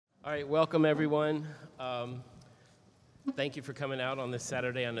All right, welcome everyone. Thank you for coming out on this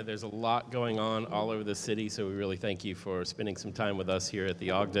Saturday. I know there's a lot going on all over the city, so we really thank you for spending some time with us here at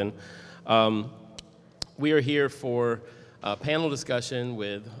the Ogden. We are here for a panel discussion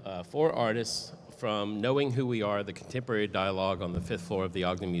with 4 artists from Knowing Who We Are, the Contemporary Dialogue on the 5th floor of the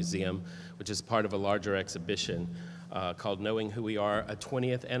Ogden Museum, which is part of a larger exhibition called Knowing Who We Are, a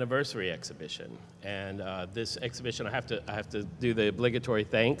 20th anniversary exhibition. And this exhibition, I have to do the obligatory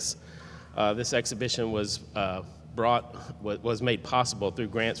thanks. This exhibition was made possible through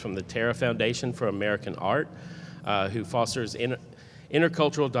grants from the Terra Foundation for American Art, who fosters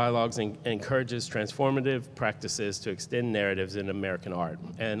intercultural dialogues and encourages transformative practices to extend narratives in American art.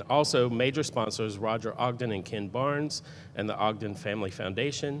 And also major sponsors Roger Ogden and Ken Barnes and the Ogden Family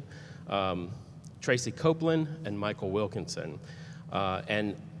Foundation, Tracy Copeland and Michael Wilkinson,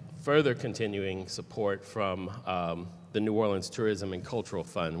 and further continuing support from the New Orleans Tourism and Cultural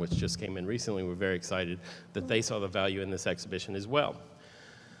Fund, which just came in recently. We're very excited that they saw the value in this exhibition as well.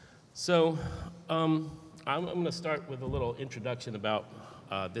 So I'm going to start with a little introduction about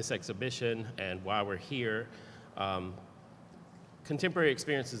this exhibition and why we're here. Contemporary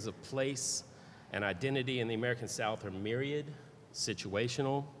experiences of place and identity in the American South are myriad,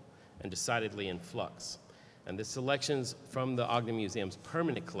 situational, and decidedly in flux. And the selections from the Ogden Museum's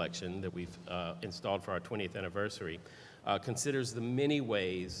permanent collection that we've installed for our 20th anniversary considers the many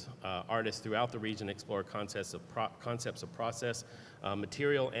ways artists throughout the region explore concepts of process,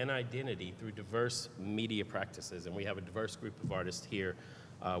 material, and identity through diverse media practices. And we have a diverse group of artists here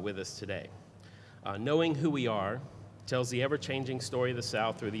with us today. Knowing Who We Are tells the ever-changing story of the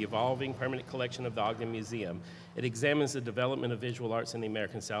South through the evolving permanent collection of the Ogden Museum. It examines the development of visual arts in the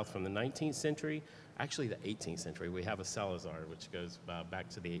American South from the 19th century, actually the 18th century. We have a Salazar, which goes back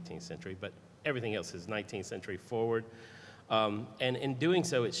to the 18th century, but everything else is 19th century forward. And in doing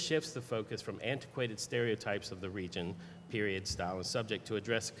so, it shifts the focus from antiquated stereotypes of the region, period, style, and subject to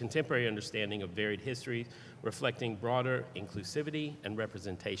address a contemporary understanding of varied history, reflecting broader inclusivity and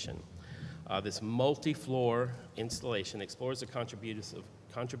representation. This multi-floor installation explores the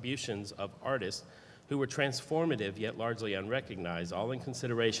contributions of artists who were transformative yet largely unrecognized, all in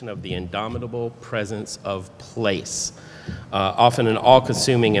consideration of the indomitable presence of place, often an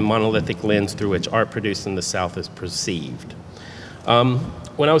all-consuming and monolithic lens through which art produced in the South is perceived.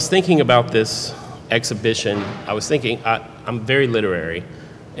 When I was thinking about this exhibition, I was thinking, I'm very literary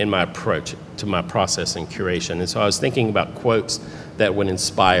in my approach to my process and curation, and so I was thinking about quotes that would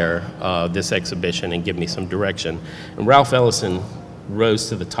inspire this exhibition and give me some direction. And Ralph Ellison rose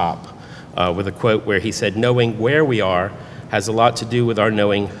to the top with a quote where he said, "Knowing where we are has a lot to do with our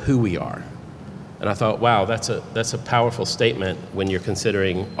knowing who we are." And I thought, wow, that's a powerful statement when you're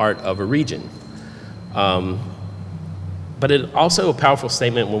considering art of a region. But it's also a powerful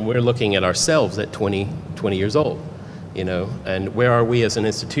statement when we're looking at ourselves at 20 years old, you know, and where are we as an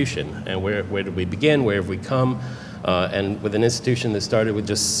institution, and where did we begin, where have we come? And with an institution that started with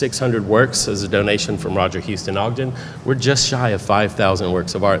just 600 works as a donation from Roger Houston Ogden, we're just shy of 5,000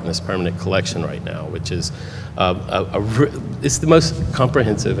 works of art in this permanent collection right now, which is it's the most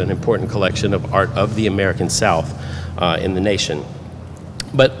comprehensive and important collection of art of the American South in the nation.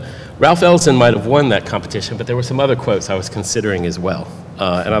 But Ralph Ellison might have won that competition, but there were some other quotes I was considering as well.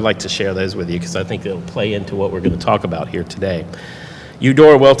 And I'd like to share those with you because I think it'll play into what we're going to talk about here today.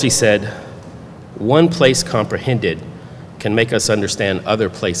 Eudora Welty said, "One place comprehended can make us understand other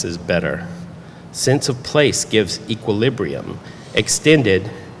places better. Sense of place gives equilibrium. Extended,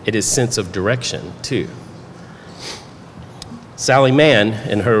 it is sense of direction, too." Sally Mann,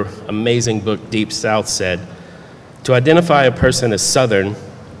 in her amazing book, Deep South, said, "To identify a person as Southern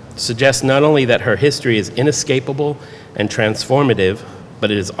suggests not only that her history is inescapable and transformative, but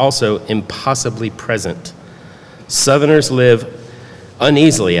it is also impossibly present. Southerners live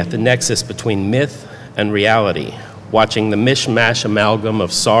uneasily at the nexus between myth and reality, watching the mishmash amalgam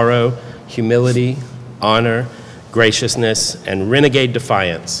of sorrow, humility, honor, graciousness, and renegade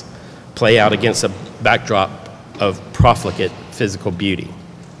defiance play out against a backdrop of profligate physical beauty."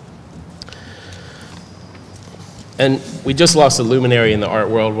 And we just lost a luminary in the art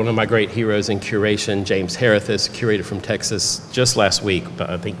world, one of my great heroes in curation, James Harithis, curator from Texas, just last week,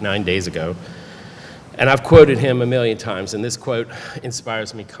 I think 9 days ago. And I've quoted him a million times, and this quote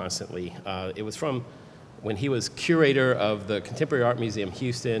inspires me constantly. It was from when he was curator of the Contemporary Art Museum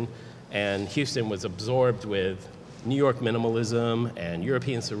Houston, and Houston was absorbed with New York minimalism and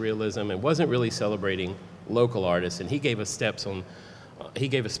European surrealism and wasn't really celebrating local artists. And he gave a speech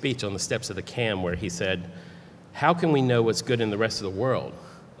on the steps of the CAM where he said, "How can we know what's good in the rest of the world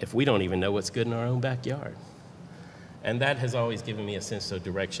if we don't even know what's good in our own backyard?" And that has always given me a sense of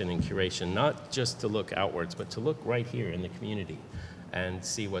direction and curation, not just to look outwards, but to look right here in the community and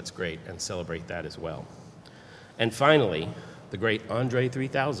see what's great and celebrate that as well. And finally, the great Andre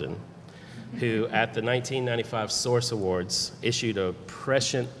 3000, who at the 1995 Source Awards issued a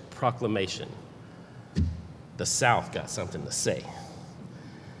prescient proclamation. The South got something to say.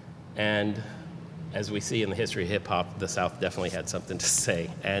 And as we see in the history of hip-hop, the South definitely had something to say.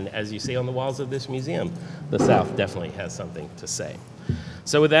 And as you see on the walls of this museum, the South definitely has something to say.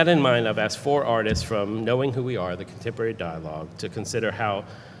 So with that in mind, I've asked 4 artists from Knowing Who We Are, the Contemporary Dialogue, to consider how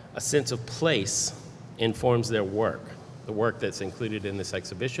a sense of place informs their work, the work that's included in this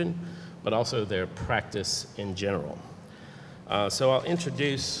exhibition, but also their practice in general. So I'll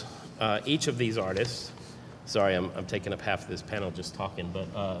introduce each of these artists. Sorry, I'm taking up half of this panel just talking, but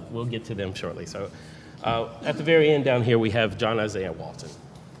we'll get to them shortly. So at the very end down here, we have John Isiah Walton.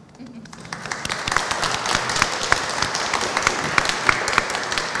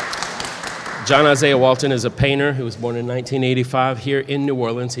 John Isiah Walton is a painter who was born in 1985 here in New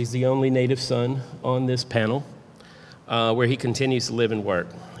Orleans. He's the only native son on this panel, where he continues to live and work.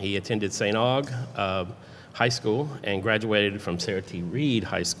 He attended St. Aug High School and graduated from Sarah T. Reed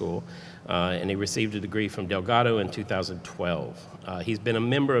High School, and he received a degree from Delgado in 2012. He's been a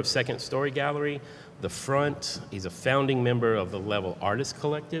member of Second Story Gallery, The Front. He's a founding member of the Level Artist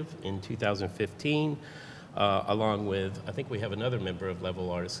Collective in 2015, along with, I think we have another member of Level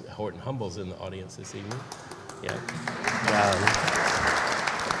Artists, Horton Humble's in the audience this evening. Yeah.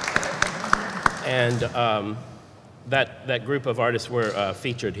 That group of artists were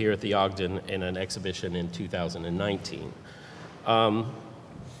featured here at the Ogden in an exhibition in 2019.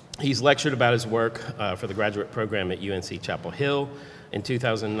 He's lectured about his work for the graduate program at UNC Chapel Hill. In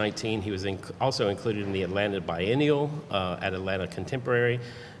 2019, he was also included in the Atlanta Biennial at Atlanta Contemporary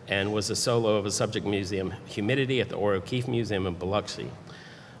and was a solo of a subject museum, Humidity, at the Orr O'Keefe Museum in Biloxi.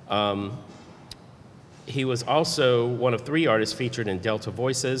 He was also one of 3 artists featured in Delta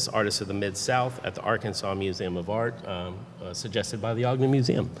Voices, Artists of the Mid-South, at the Arkansas Museum of Art, suggested by the Ogden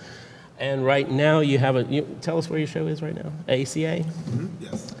Museum. And right now you have tell us where your show is right now, ACA? Mm-hmm.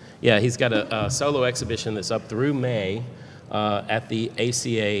 Yes. Yeah, he's got a solo exhibition that's up through May at the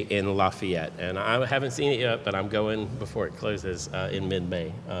ACA in Lafayette. And I haven't seen it yet, but I'm going before it closes in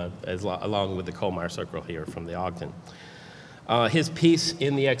mid-May, along with the Kohlmeyer Circle here from the Ogden. His piece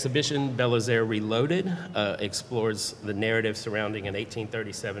in the exhibition, Belisaire Reloaded, explores the narrative surrounding an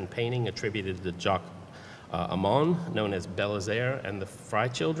 1837 painting attributed to Jacques Amon, known as Belisaire and the Fry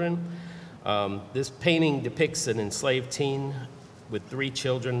Children. This painting depicts an enslaved teen with 3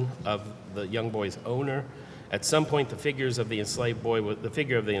 children of the young boy's owner. At some point, the figure of the enslaved boy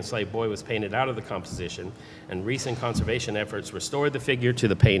was painted out of the composition, and recent conservation efforts restored the figure to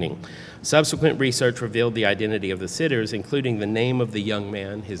the painting. Subsequent research revealed the identity of the sitters, including the name of the young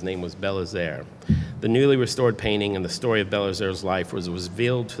man. His name was Belisaire. The newly restored painting and the story of Belisaire's life was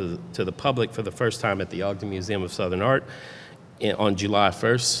revealed to the public for the first time at the Ogden Museum of Southern Art on July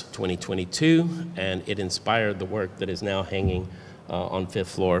 1st, 2022, and it inspired the work that is now hanging on 5th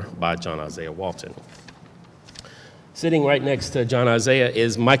floor by John Isiah Walton. Sitting right next to John Isiah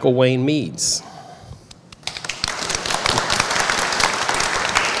is Michael Wayne Meads.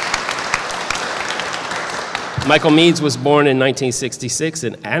 Michael Meads was born in 1966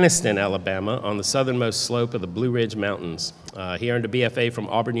 in Anniston, Alabama, on the southernmost slope of the Blue Ridge Mountains. He earned a BFA from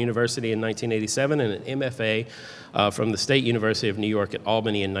Auburn University in 1987 and an MFA from the State University of New York at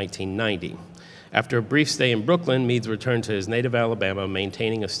Albany in 1990. After a brief stay in Brooklyn, Meads returned to his native Alabama,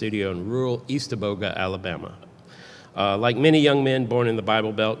 maintaining a studio in rural Eastaboga, Alabama. Like many young men born in the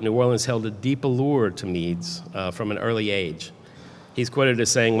Bible Belt, New Orleans held a deep allure to Meads from an early age. He's quoted as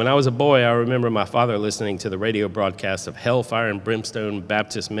saying, "When I was a boy, I remember my father listening to the radio broadcast of Hellfire and Brimstone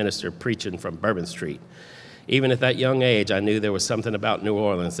Baptist minister preaching from Bourbon Street. Even at that young age, I knew there was something about New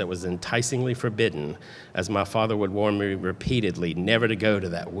Orleans that was enticingly forbidden, as my father would warn me repeatedly never to go to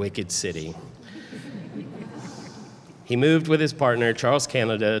that wicked city." He moved with his partner, Charles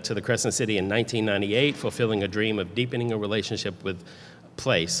Canada, to the Crescent City in 1998, fulfilling a dream of deepening a relationship with a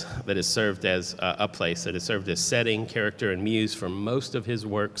place that has served as setting, character, and muse for most of his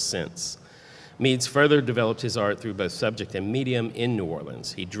work since. Meads further developed his art through both subject and medium in New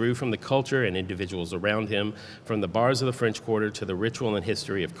Orleans. He drew from the culture and individuals around him, from the bars of the French Quarter to the ritual and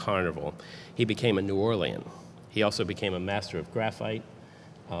history of Carnival. He became a New Orlean. He also became a master of graphite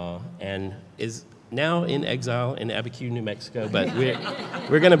and is now in exile in Abiquiu, New Mexico, but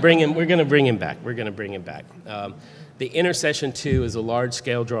we're going to bring him back. The Intercession 2 is a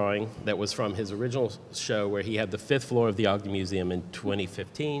large-scale drawing that was from his original show where he had the 5th floor of the Ogden Museum in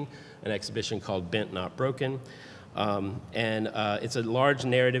 2015, an exhibition called Bent Not Broken. It's a large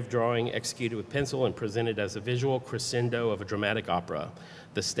narrative drawing executed with pencil and presented as a visual crescendo of a dramatic opera.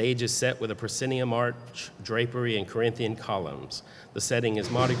 The stage is set with a proscenium arch, drapery, and Corinthian columns. The setting is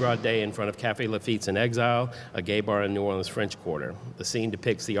Mardi Gras Day in front of Café Lafitte's in Exile, a gay bar in New Orleans' French Quarter. The scene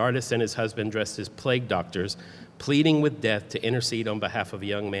depicts the artist and his husband dressed as plague doctors, pleading with death to intercede on behalf of a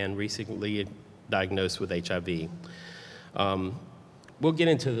young man recently diagnosed with HIV. We'll get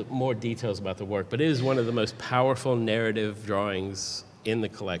into more details about the work, but it is one of the most powerful narrative drawings in the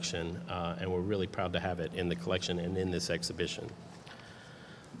collection, and we're really proud to have it in the collection and in this exhibition.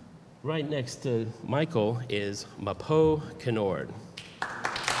 Right next to Michael is MaPo Kinnord.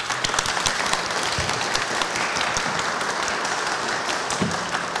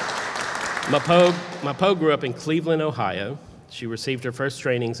 MaPo grew up in Cleveland, Ohio. She received her first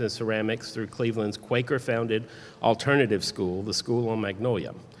trainings in ceramics through Cleveland's Quaker-founded alternative school, the School on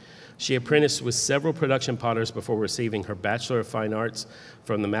Magnolia. She apprenticed with several production potters before receiving her Bachelor of Fine Arts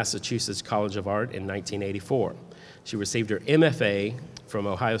from the Massachusetts College of Art in 1984. She received her MFA from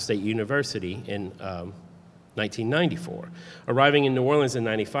Ohio State University in 1994. Arriving in New Orleans in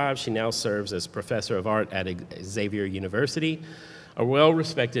 95, she now serves as professor of art at Xavier University, a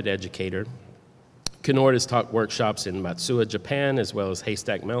well-respected educator. Kinnord has taught workshops in Matsuo, Japan, as well as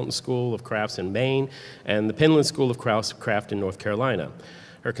Haystack Mountain School of Crafts in Maine and the Penland School of Craft in North Carolina.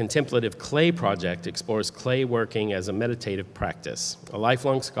 Her contemplative clay project explores clay working as a meditative practice. A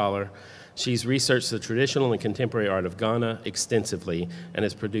lifelong scholar, she's researched the traditional and contemporary art of Ghana extensively and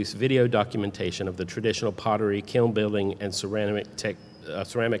has produced video documentation of the traditional pottery, kiln building, and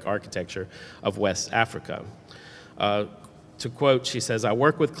ceramic architecture of West Africa. To quote, she says, "I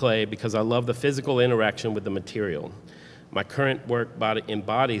work with clay because I love the physical interaction with the material. My current work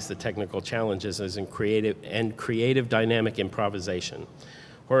embodies the technical challenges and creative dynamic improvisation.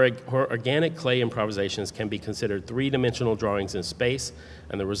 Her organic clay improvisations can be considered three-dimensional drawings in space,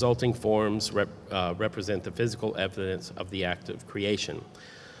 and the resulting forms represent the physical evidence of the act of creation."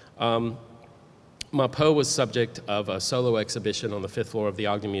 MaPo was subject of a solo exhibition on the 5th floor of the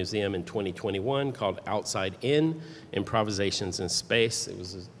Ogden Museum in 2021 called Outside In, Improvisations in Space. It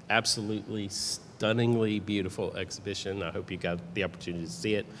was an absolutely stunningly beautiful exhibition. I hope you got the opportunity to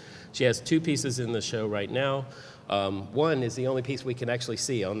see it. She has two pieces in the show right now. One is the only piece we can actually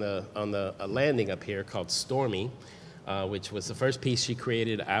see on the landing up here called Stormy, which was the first piece she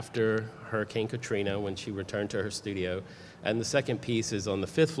created after Hurricane Katrina when she returned to her studio. And the second piece is on the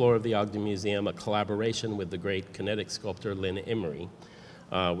 5th floor of the Ogden Museum, a collaboration with the great kinetic sculptor Lynn Emery,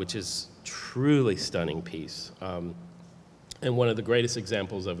 which is truly stunning piece. And one of the greatest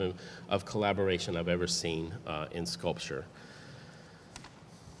examples of collaboration I've ever seen in sculpture.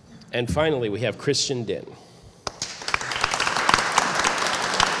 And finally, we have Christian Đinh.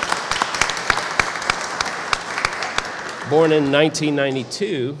 Born in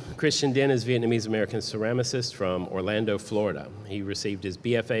 1992, Christian Đinh is a Vietnamese-American ceramicist from Orlando, Florida. He received his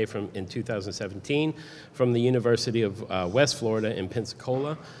BFA in 2017 from the University of West Florida in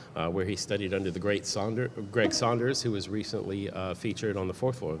Pensacola, where he studied under the great Greg Saunders, who was recently featured on the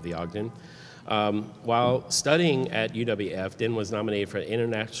 4th floor of the Ogden. While studying at UWF, Đinh was nominated for the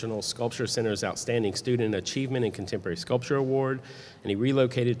International Sculpture Center's Outstanding Student Achievement in Contemporary Sculpture Award, and he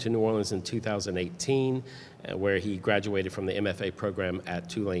relocated to New Orleans in 2018, where he graduated from the MFA program at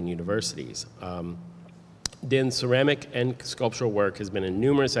Tulane Universities. Đinh's ceramic and sculptural work has been in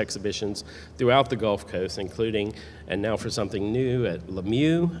numerous exhibitions throughout the Gulf Coast, including, and now for something new, at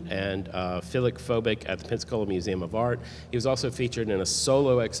Lemieux and Philic Phobic at the Pensacola Museum of Art. He was also featured in a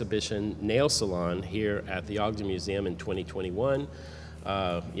solo exhibition, Nail Salon, here at the Ogden Museum in 2021.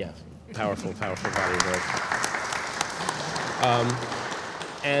 Yeah, powerful, powerful body of work.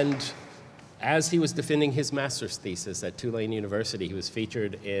 And as he was defending his master's thesis at Tulane University, he was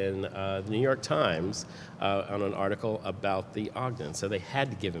featured in the New York Times on an article about the Ogden. So they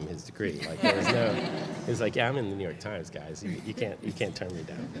had to give him his degree. Like there was no, he was like, yeah, I'm in the New York Times, guys. You can't turn me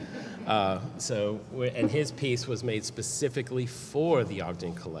down. And his piece was made specifically for the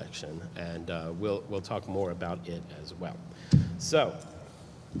Ogden collection, and we'll talk more about it as well. So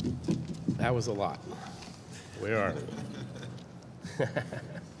that was a lot. Where are we?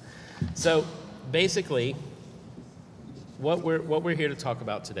 So basically, what we're here to talk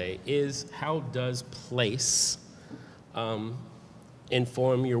about today is how does place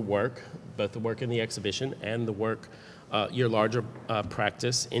inform your work, both the work in the exhibition and the work, your larger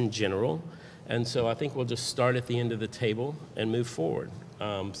practice in general. And so I think we'll just start at the end of the table and move forward.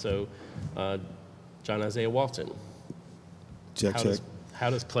 John Isiah Walton. Check.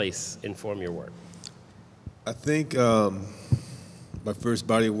 How does place inform your work? I think my first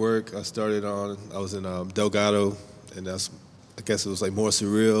body of work I started on, I was in Delgado, and I guess it was like more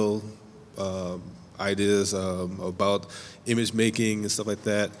surreal ideas about image making and stuff like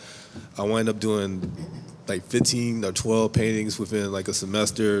that. I wound up doing like 15 or 12 paintings within like a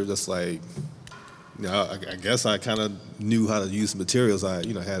semester. That's like, I guess I kind of knew how to use the materials I had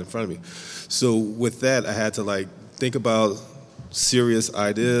in front of me. So with that, I had to like think about serious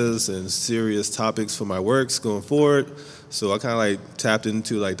ideas and serious topics for my works going forward. So I kind of like tapped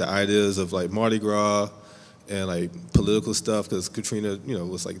into like the ideas of like Mardi Gras and like political stuff, because Katrina,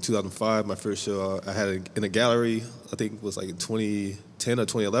 was like 2005, my first show I had it in a gallery, I think it was like 2010 or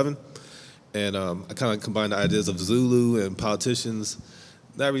 2011. And I kind of combined the ideas of Zulu and politicians,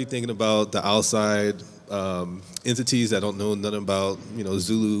 not really thinking about the outside entities that don't know nothing about,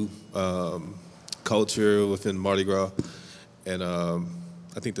 Zulu culture within Mardi Gras. And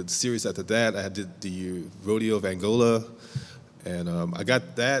I think the series after that, I did the Rodeo of Angola. And I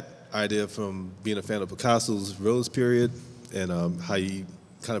got that idea from being a fan of Picasso's Rose period, and how he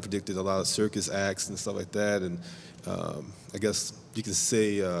kind of predicted a lot of circus acts and stuff like that. And I guess you can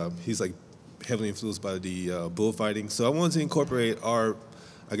say he's like heavily influenced by the bullfighting. So I wanted to incorporate our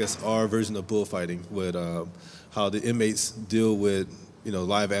version of bullfighting with how the inmates deal with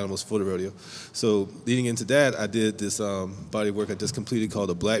live animals for the rodeo. So leading into that, I did this body of work I just completed called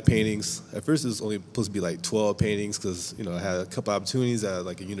the Black Paintings. At first it was only supposed to be like 12 paintings, because I had a couple opportunities at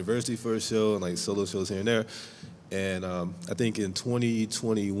like a university for a show and like solo shows here and there. And I think in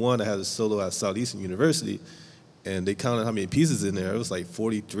 2021 I had a solo at Southeastern University, and they counted how many pieces in there. It was like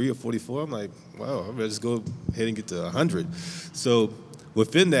 43 or 44. I'm like, wow, I better just go ahead and get to 100. So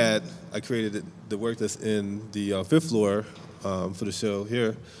within that, I created the work that's in the fifth floor for the show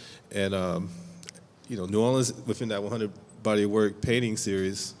here. And, New Orleans, within that 100 body of work painting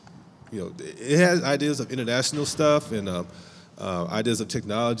series, it has ideas of international stuff and ideas of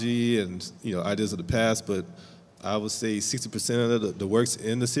technology and, ideas of the past, but I would say 60% of the works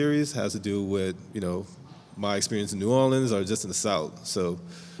in the series has to do with, my experience in New Orleans or just in the South. So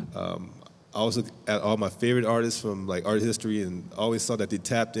I always look at all my favorite artists from like art history, and always saw that they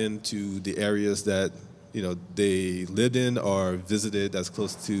tapped into the areas that they lived in or visited that's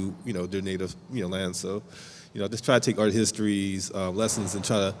close to their native land. So just try to take art history's lessons and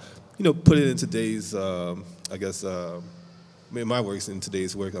try to put it in today's my works in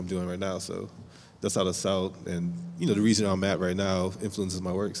today's work I'm doing right now. So that's how the South and the region I'm at right now influences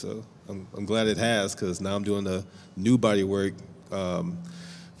my work. So I'm glad it has, because now I'm doing a new body of work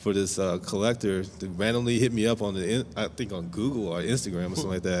for this collector that randomly hit me up on I think on Google or Instagram or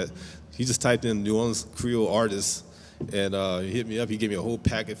something like that. He just typed in New Orleans Creole artists, and he hit me up. He gave me a whole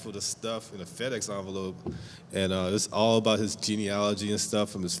packet full of stuff in a FedEx envelope, and it's all about his genealogy and stuff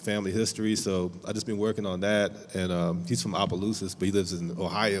from his family history. So I just been working on that, and he's from Opelousas, but he lives in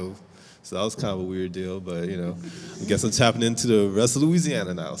Ohio. So that was kind of a weird deal, but I guess I'm tapping into the rest of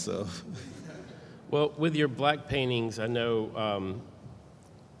Louisiana now. So, well, with your black paintings, I know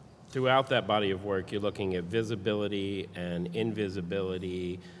throughout that body of work, you're looking at visibility and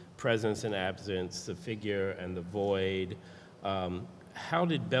invisibility, presence and absence, the figure and the void. How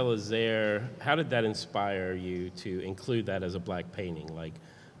did that inspire you to include that as a black painting? Like,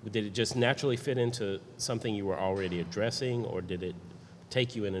 did it just naturally fit into something you were already addressing, or did it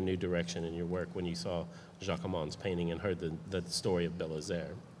take you in a new direction in your work when you saw Jacamon's painting and heard the story of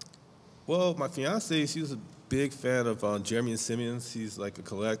Belazaire? Well, my fiance, she was a big fan of Jeremy and Simmons. He's like a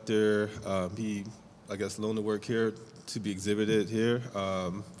collector. He, I guess, loaned the work here to be exhibited here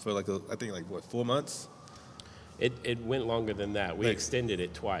for I think 4 months? It went longer than that. We extended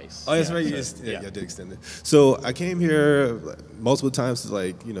it twice. Oh, that's right. I did extend it. So I came here multiple times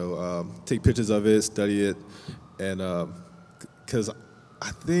to take pictures of it, study it, and because I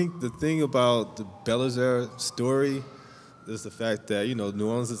think the thing about the Belazaire story is the fact that New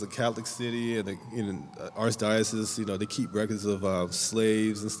Orleans is a Catholic city, and the archdiocese, they keep records of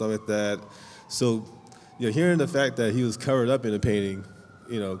slaves and stuff like that. So hearing the fact that he was covered up in a painting,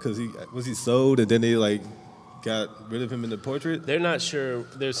 because he sold and then they got rid of him in the portrait. They're not sure.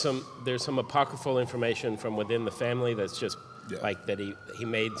 There's some apocryphal information from within the family that's just like that he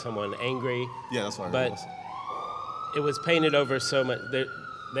made someone angry. Yeah, that's what but it was painted over so much.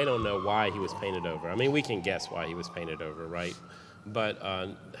 They don't know why he was painted over. I mean, we can guess why he was painted over, right? But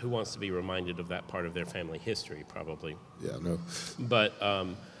who wants to be reminded of that part of their family history, probably? Yeah, no. But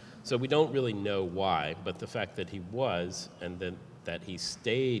so we don't really know why, but the fact that he was, and then that he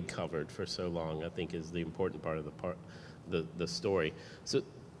stayed covered for so long, I think is the important part of the story. So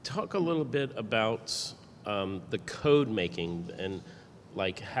talk a little bit about the code making and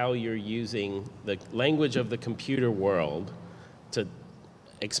how you're using the language of the computer world to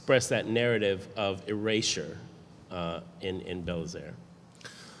express that narrative of erasure in Belisaire?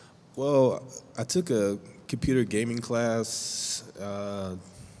 Well, I took a computer gaming class, God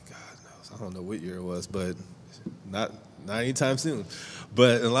knows, I don't know what year it was, but not anytime soon.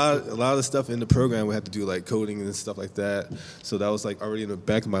 But a lot of the stuff in the program we had to do like coding and stuff like that. So that was like already in the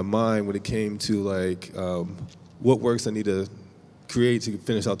back of my mind when it came to like what works I need to create to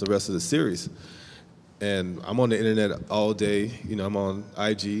finish out the rest of the series. And I'm on the internet all day. You know, I'm on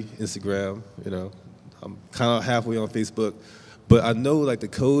IG, Instagram. You know, I'm kind of halfway on Facebook. But I know like the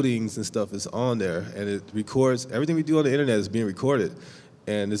codings and stuff is on there, and it records everything we do on the internet is being recorded,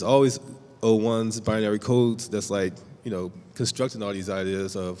 and there's always O1s, binary codes that's like, you know, constructing all these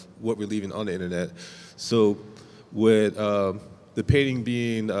ideas of what we're leaving on the internet. So with the painting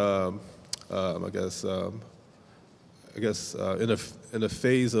being, I guess in a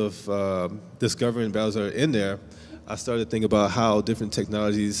phase of discovering Belisaire in there, I started thinking about how different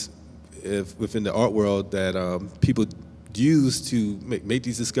technologies within the art world that people use to make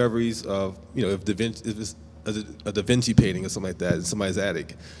these discoveries of, you know, if it's a Da Vinci painting or something like that in somebody's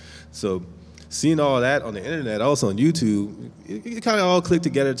attic. So seeing all that on the internet, also on YouTube, it kind of all clicked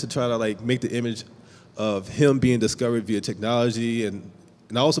together to try to like make the image of him being discovered via technology, and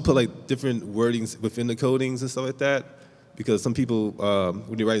I also put like different wordings within the codings and stuff like that, because some people,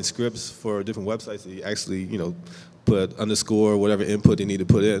 when you're writing scripts for different websites, they actually, you know, put underscore, whatever input they need to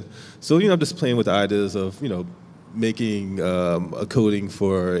put in. So, you know, I'm just playing with the ideas of, you know, making a coding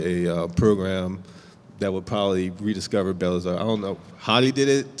for a program that would probably rediscover Belisaire. I don't know how they did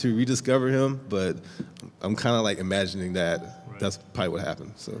it to rediscover him, but I'm kind of like imagining that. Right. That's probably what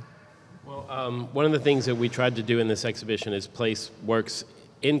happened. So, well, one of the things that we tried to do in this exhibition is place works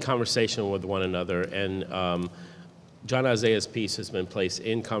in conversation with one another, and John Isiah's piece has been placed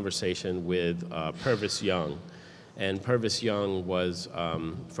in conversation with Purvis Young. And Purvis Young was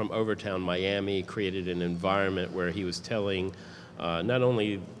from Overtown, Miami, created an environment where he was telling not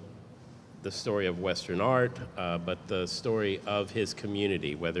only the story of Western art, but the story of his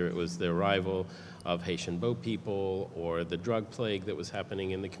community, whether it was the arrival of Haitian boat people or the drug plague that was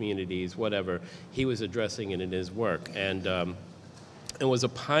happening in the communities, whatever. He was addressing it in his work, and was a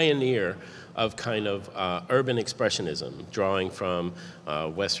pioneer of kind of urban expressionism, drawing from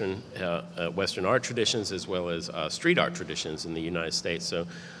Western art traditions as well as street art traditions in the United States. So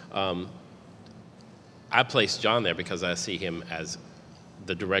I placed John there because I see him as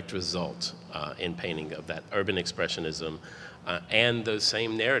the direct result in painting of that urban expressionism and those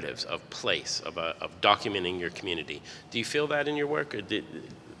same narratives of place, of documenting your community. Do you feel that in your work, or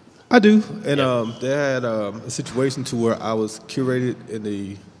I do, and yeah. They had a situation to where I was curated in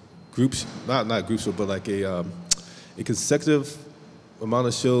the groups, not group show, but like a consecutive amount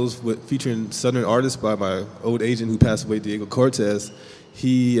of shows featuring Southern artists by my old agent who passed away, Diego Cortez.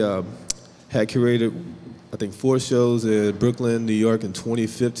 He had curated, I think, 4 shows in Brooklyn, New York in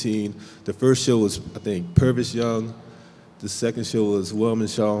 2015. The first show was, I think, Purvis Young. The second show was Wellman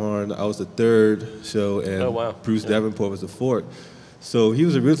Shawhorn. I was the third show, and Bruce Davenport was the fourth. So he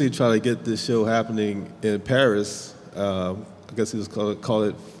was originally trying to get this show happening in Paris. I guess he was call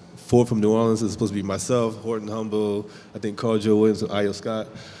it Four from New Orleans. It's supposed to be myself, Horton Humble, I think Carl Joe Williams, and Io Scott.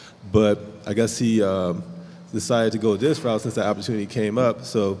 But I guess he decided to go this route since that opportunity came up.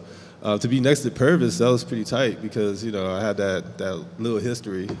 So to be next to Purvis, that was pretty tight because, you know, I had that little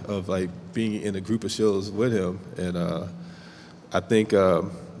history of like being in a group of shows with him, and I think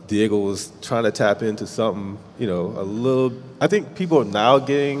Diego was trying to tap into something, you know, a little. I think people are now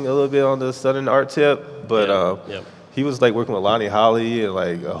getting a little bit on the Southern art tip, but he was like working with Lonnie Holly and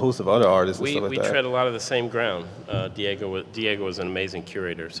like a host of other artists and stuff like that. We tread a lot of the same ground. Diego was an amazing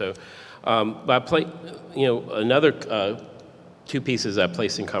curator. So, but I played, you know, another 2 pieces I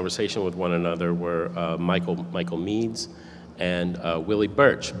placed in conversation with one another were Michael Meads and Willie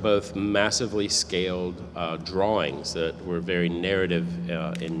Birch, both massively scaled drawings that were very narrative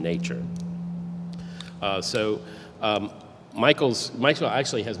in nature. Michael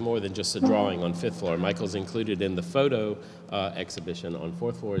actually has more than just a drawing on 5th floor. Michael's included in the photo exhibition on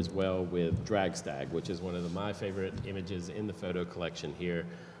 4th floor as well with Dragstag, which is one of my favorite images in the photo collection here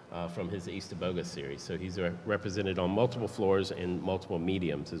from his East Aboga series. So he's represented on multiple floors in multiple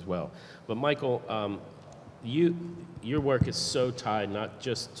mediums as well. But Michael, your work is so tied not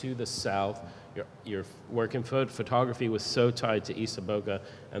just to the South. Your work in photography was so tied to East Aboga,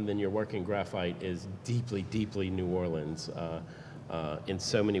 and then your work in graphite is deeply, deeply New Orleans in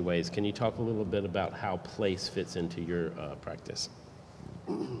so many ways. Can you talk a little bit about how place fits into your practice?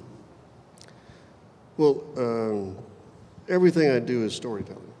 Well, everything I do is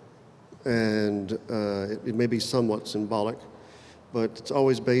storytelling, and it may be somewhat symbolic. but it's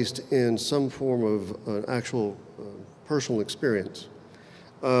always based in some form of an actual personal experience.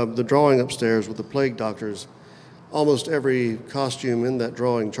 The drawing upstairs with the plague doctors, almost every costume in that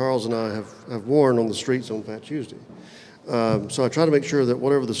drawing Charles and I have worn on the streets on Fat Tuesday. So I try to make sure that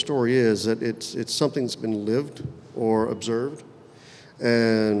whatever the story is, that it's something that's been lived or observed.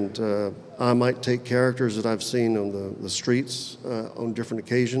 And I might take characters that I've seen on the streets on different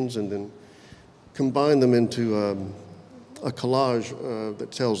occasions and then combine them into a collage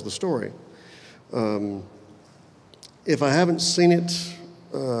that tells the story. If I haven't seen it,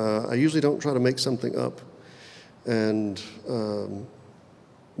 I usually don't try to make something up. And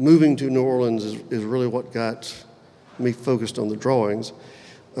moving to New Orleans is really what got me focused on the drawings.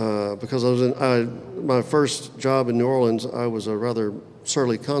 Because my first job in New Orleans, I was a rather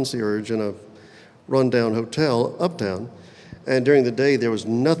surly concierge in a rundown hotel uptown. And during the day, there was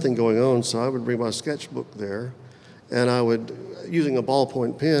nothing going on, so I would bring my sketchbook there, and I would, using a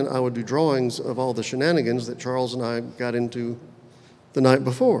ballpoint pen, I would do drawings of all the shenanigans that Charles and I got into the night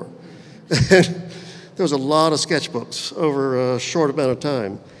before. And there was a lot of sketchbooks over a short amount of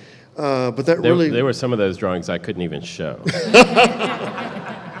time. But that there were some of those drawings I couldn't even show.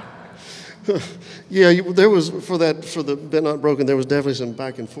 Yeah, there was, for the Bent Not Broken, there was definitely some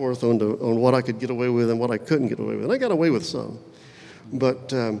back and forth on what I could get away with and what I couldn't get away with. And I got away with some.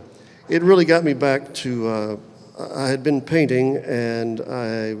 But it really got me back to, I had been painting, and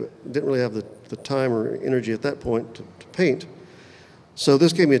I didn't really have the time or energy at that point to paint. So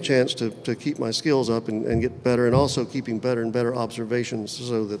this gave me a chance to keep my skills up and get better, and also keeping better and better observations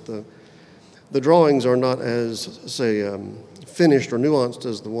so that the drawings are not as, say, finished or nuanced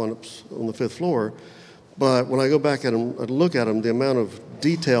as the one up on the 5th floor. But when I go back at them and look at them, the amount of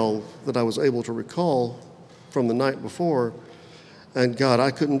detail that I was able to recall from the night before, and God,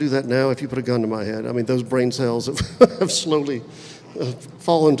 I couldn't do that now if you put a gun to my head. I mean, those brain cells have slowly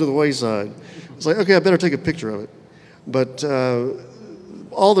fallen to the wayside. It's like, okay, I better take a picture of it. But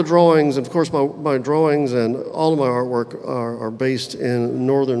all the drawings, and of course my drawings and all of my artwork are based in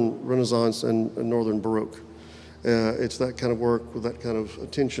Northern Renaissance and Northern Baroque. It's that kind of work with that kind of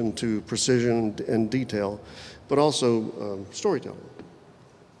attention to precision and detail, but also storytelling.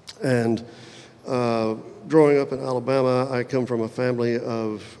 And growing up in Alabama, I come from a family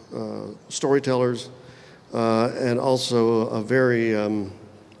of storytellers and also a very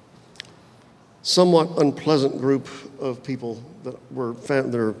somewhat unpleasant group of people that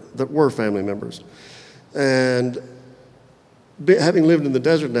were family members. And having lived in the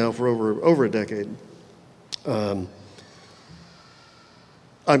desert now for over a decade, I'm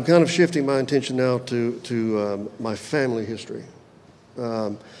kind of shifting my attention now to my family history.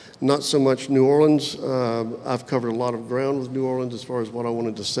 Not so much New Orleans. I've covered a lot of ground with New Orleans as far as what I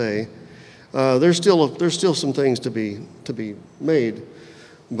wanted to say. There's still some things to be made,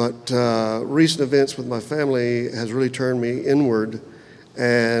 but recent events with my family has really turned me inward,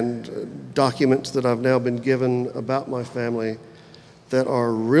 and documents that I've now been given about my family that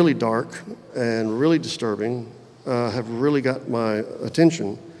are really dark and really disturbing have really got my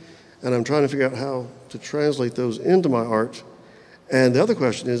attention, and I'm trying to figure out how to translate those into my art. And the other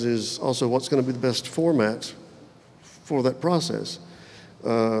question is also what's going to be the best format for that process.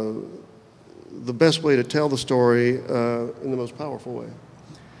 The best way to tell the story in the most powerful way.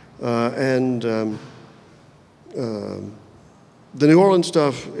 The New Orleans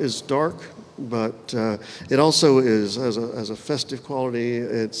stuff is dark, but it also is, as a festive quality,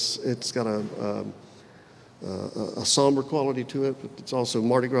 it's got a somber quality to it, but it's also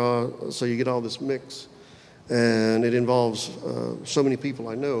Mardi Gras, so you get all this mix. And it involves so many people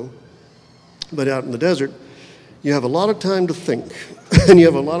I know. But out in the desert, you have a lot of time to think, and you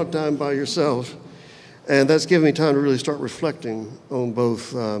have a lot of time by yourself. And that's given me time to really start reflecting on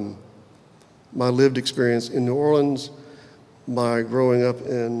both my lived experience in New Orleans, my growing up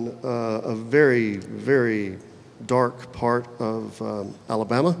in a very, very dark part of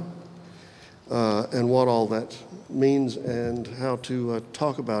Alabama, and what all that means and how to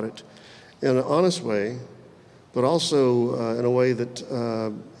talk about it in an honest way, but also in a way that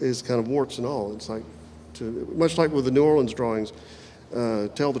is kind of warts and all. It's like, much like with the New Orleans drawings,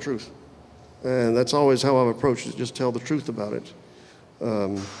 tell the truth. And that's always how I've approached it, just tell the truth about it.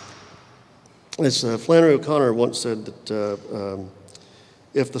 As Flannery O'Connor once said that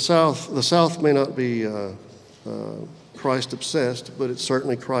if the South may not be Christ-obsessed, but it's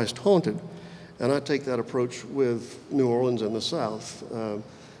certainly Christ-haunted. And I take that approach with New Orleans and the South.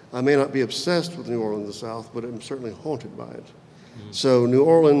 I may not be obsessed with New Orleans and the South, but I'm certainly haunted by it. Mm-hmm. So New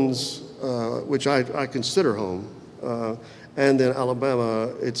Orleans, which I consider home, and then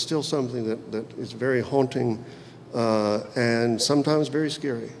Alabama, it's still something that is very haunting and sometimes very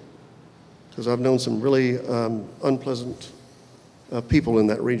scary, because I've known some really unpleasant people in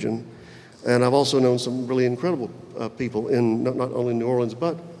that region. And I've also known some really incredible people in not only New Orleans,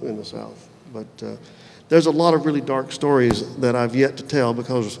 but in the South. But there's a lot of really dark stories that I've yet to tell,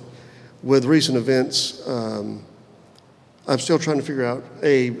 because with recent events, I'm still trying to figure out,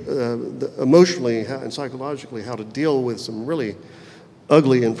 emotionally and psychologically, how to deal with some really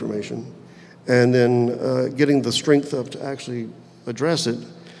ugly information, and then getting the strength up to actually address it,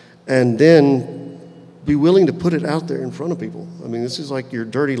 and then be willing to put it out there in front of people. I mean, this is like your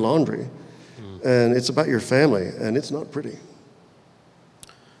dirty laundry, and it's about your family, and it's not pretty.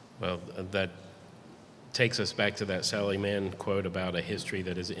 Well, that takes us back to that Sally Mann quote about a history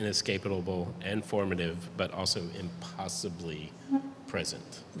that is inescapable and formative, but also impossibly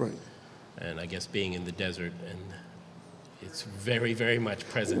present. Right. And I guess being in the desert, and it's very, very much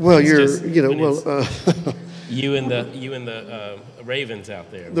present. Well, It's you're, just- you know, when it's well, you and the ravens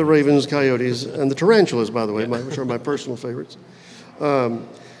out there. the ravens, coyotes, and the tarantulas, by the way, which are my personal favorites.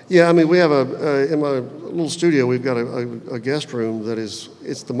 Yeah, I mean, we have in my little studio, we've got a guest room that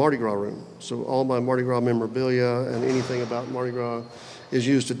it's the Mardi Gras room. So all my Mardi Gras memorabilia and anything about Mardi Gras is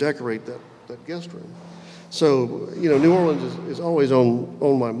used to decorate that guest room. So, you know, New Orleans is always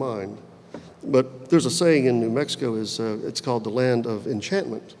on my mind. But there's a saying in New Mexico, it's called the land of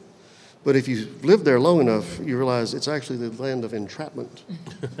enchantment. But if you live there long enough, you realize it's actually the land of entrapment.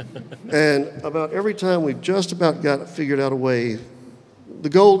 And about every time we've just about got figured out a way, the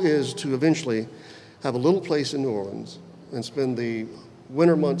goal is to eventually have a little place in New Orleans and spend the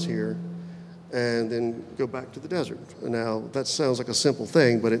winter months here and then go back to the desert. Now, that sounds like a simple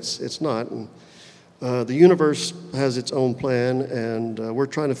thing, but it's not. And, the universe has its own plan, and we're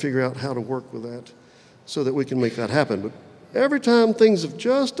trying to figure out how to work with that so that we can make that happen. But every time things have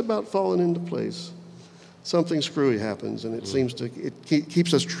just about fallen into place, something screwy happens, and it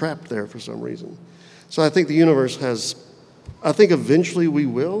keeps us trapped there for some reason. So I think the universe I think eventually we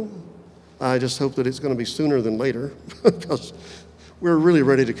will. I just hope that it's going to be sooner than later, because we're really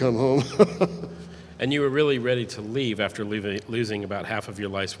ready to come home. And you were really ready to leave after losing about half of your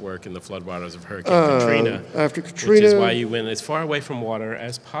life's work in the floodwaters of Hurricane Katrina. After Katrina, which is why you went as far away from water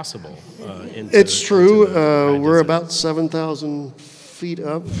as possible. It's true. We're desert. about 7,000 feet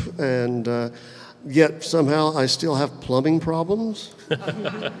up, and yet somehow I still have plumbing problems.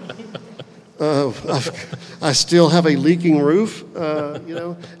 I still have a leaking roof. You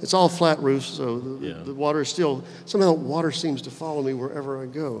know, it's all flat roofs, so the water somehow water seems to follow me wherever I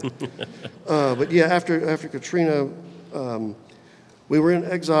go. But yeah, after Katrina, we were in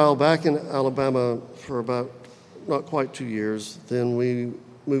exile back in Alabama for about not quite 2 years. Then we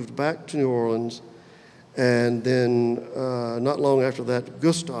moved back to New Orleans, and then not long after that,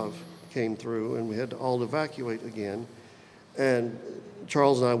 Gustav came through, and we had to all evacuate again. And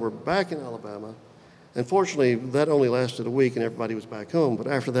Charles and I were back in Alabama, and fortunately, that only lasted a week, and everybody was back home. But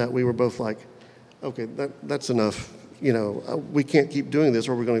after that, we were both like, okay, that's enough. You know, we can't keep doing this,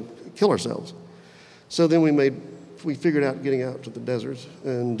 or we're going to kill ourselves. So then we figured out getting out to the desert,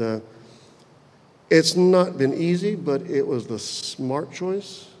 and it's not been easy, but it was the smart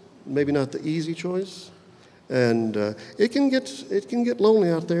choice, maybe not the easy choice. And it can get lonely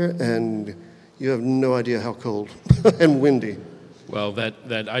out there, and you have no idea how cold and windy. Well,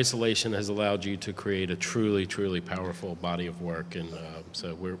 that isolation has allowed you to create a truly, truly powerful body of work, and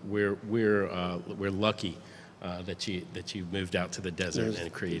so we're lucky that you moved out to the desert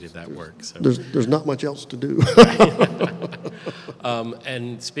and created that work. So there's not much else to do.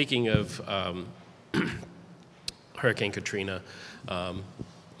 And speaking of Hurricane Katrina,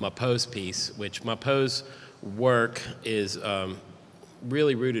 MaPo's piece, which MaPo's work is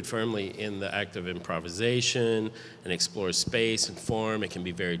really rooted firmly in the act of improvisation and explores space and form. It can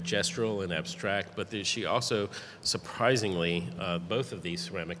be very gestural and abstract, but she also, surprisingly, both of these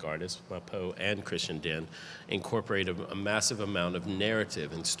ceramic artists, MaPo and Christian Đinh, incorporate a massive amount of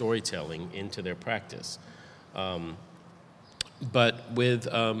narrative and storytelling into their practice. But with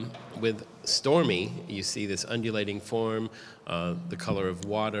Stormy, you see this undulating form, the color of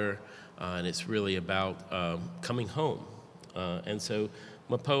water, and it's really about coming home. And so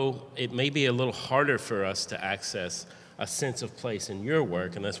MaPo, it may be a little harder for us to access a sense of place in your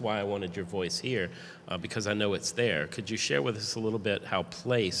work, and that's why I wanted your voice here, because I know it's there. Could you share with us a little bit how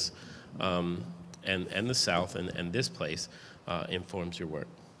place and the South and this place informs your work?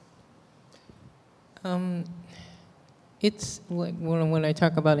 It's like when I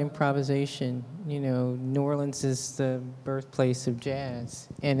talk about improvisation, you know, New Orleans is the birthplace of jazz,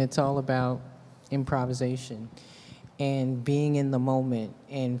 and it's all about improvisation and being in the moment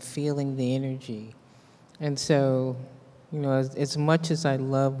and feeling the energy. And so, as much as I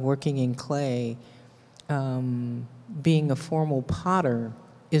love working in clay, being a formal potter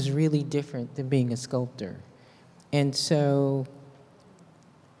is really different than being a sculptor. And so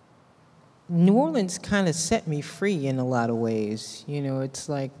New Orleans kind of set me free in a lot of ways. It's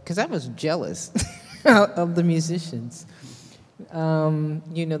like, because I was jealous of the musicians.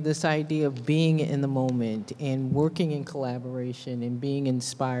 This idea of being in the moment and working in collaboration and being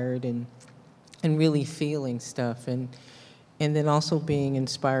inspired and really feeling stuff. And then also being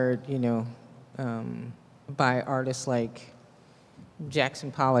inspired, by artists like Jackson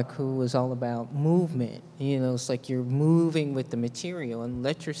Pollock, who was all about movement. It's like you're moving with the material and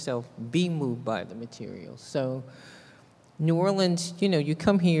let yourself be moved by the material. So New Orleans, you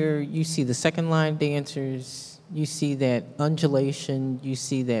come here, you see the second line dancers, you see that undulation, you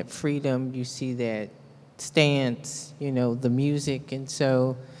see that freedom, you see that stance, the music. And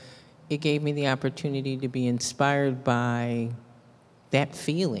so it gave me the opportunity to be inspired by that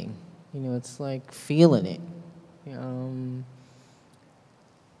feeling. It's like feeling it.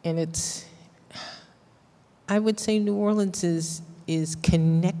 And I would say New Orleans is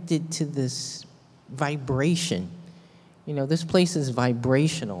connected to this vibration. This place is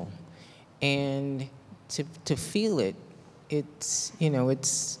vibrational. And to feel it, it's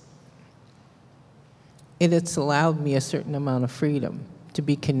allowed me a certain amount of freedom to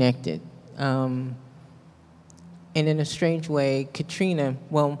be connected. And in a strange way, Katrina,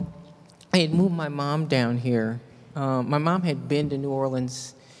 I had moved my mom down here. My mom had been to New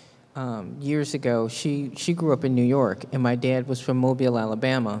Orleans years ago. She grew up in New York, and my dad was from Mobile,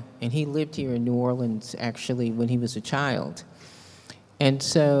 Alabama, and he lived here in New Orleans, actually, when he was a child. And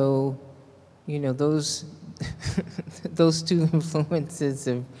so, those those two influences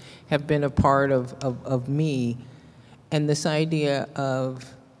have been a part of me, and this idea of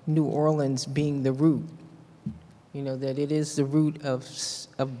New Orleans being the root, that it is the root of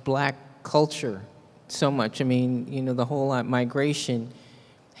Black culture so much. The whole migration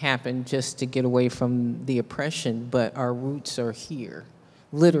happened just to get away from the oppression, but our roots are here,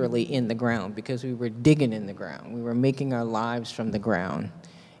 literally in the ground, because we were digging in the ground. We were making our lives from the ground.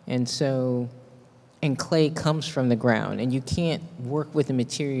 And so, and clay comes from the ground, and you can't work with the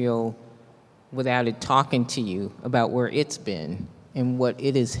material without it talking to you about where it's been and what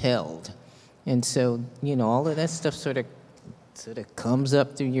it has held. And so, all of that stuff sort of comes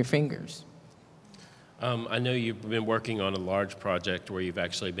up through your fingers. I know you've been working on a large project where you've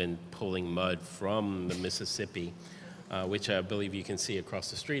actually been pulling mud from the Mississippi, which I believe you can see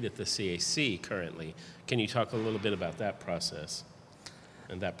across the street at the CAC currently. Can you talk a little bit about that process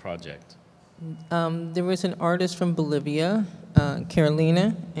and that project? There was an artist from Bolivia,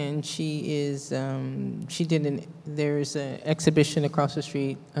 Carolina, and there's an exhibition across the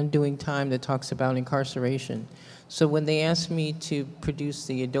street, Undoing Time, that talks about incarceration. So when they asked me to produce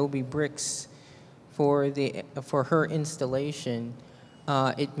the adobe bricks for her installation,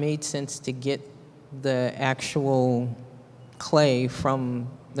 it made sense to get the actual clay from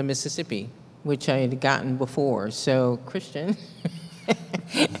the Mississippi, which I had gotten before. So Christian,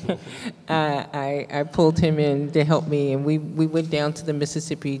 I pulled him in to help me, and we went down to the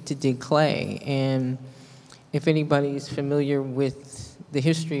Mississippi to dig clay. And if anybody's familiar with the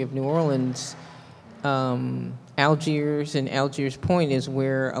history of New Orleans, Algiers and Algiers Point is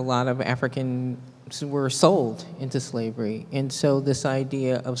where a lot of Africans were sold into slavery. And so this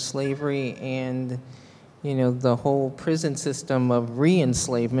idea of slavery and, the whole prison system of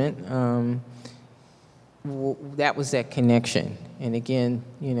re-enslavement, that was that connection. And again,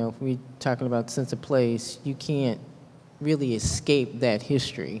 if we're talking about sense of place, you can't really escape that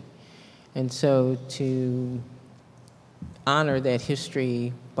history. And so to honor that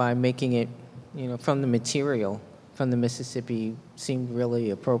history by making it, from the material, from the Mississippi, seemed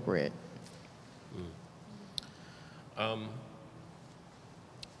really appropriate.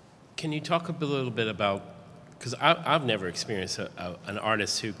 Can you talk a little bit about, because I've never experienced an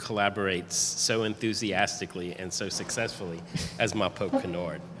artist who collaborates so enthusiastically and so successfully as MaPo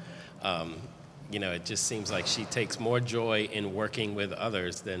Kinnord. It just seems like she takes more joy in working with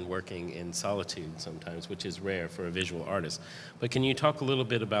others than working in solitude sometimes, which is rare for a visual artist. But can you talk a little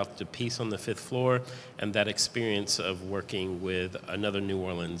bit about the piece on the 5th floor and that experience of working with another New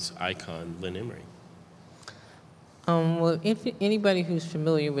Orleans icon, Lynn Emery? Well, if anybody who's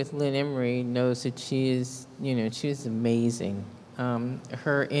familiar with Lynn Emery knows that she is amazing.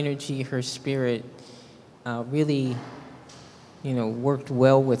 Her energy, her spirit really, worked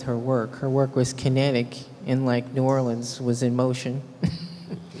well with her work. Her work was kinetic, and like New Orleans was in motion.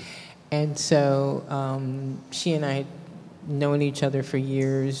 And so she and I had known each other for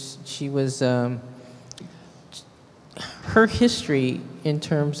years. She was her history in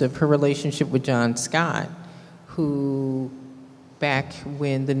terms of her relationship with John Scott, who back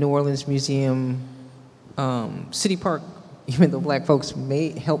when the New Orleans Museum, City Park, even though black folks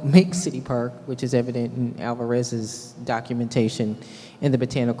helped make City Park, which is evident in Alvarez's documentation in the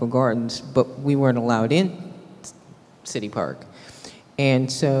Botanical Gardens, but we weren't allowed in City Park.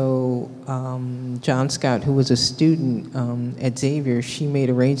 And so John Scott, who was a student at Xavier, she made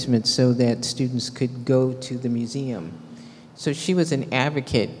arrangements so that students could go to the museum. So she was an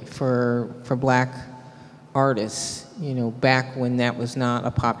advocate for black artists, you know, back when that was not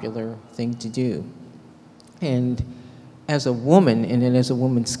a popular thing to do. And as a woman, and then as a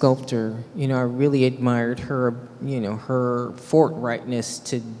woman sculptor, you know, I really admired her, you know, her forthrightness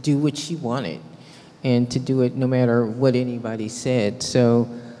to do what she wanted and to do it no matter what anybody said. So,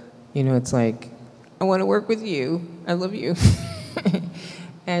 you know, it's like, I want to work with you. I love you.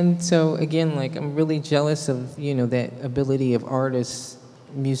 And so, again, like, I'm really jealous of, you know, that ability of artists,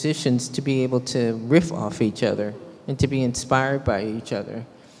 musicians, to be able to riff off each other and to be inspired by each other.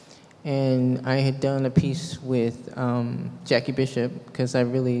 And I had done a piece with Jackie Bishop because I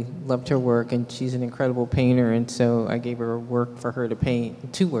really loved her work, and she's an incredible painter, and so I gave her work for her to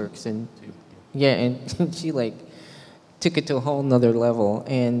paint, 2 works, and yeah, and she like took it to a whole nother level,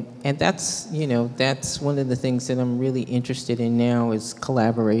 and that's, you know, that's one of the things that I'm really interested in now is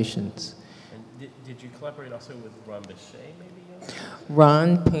collaborations. And did you collaborate also with Ron Bechet, maybe?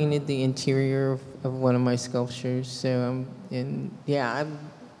 Ron painted the interior of one of my sculptures, so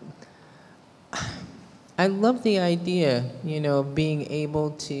I love the idea, you know, of being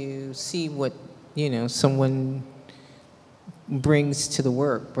able to see what, you know, someone brings to the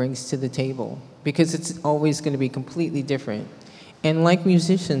work, brings to the table, because it's always going to be completely different. And like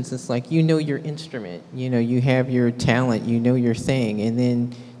musicians, it's like, you know your instrument, you know, you have your talent, you know your thing, and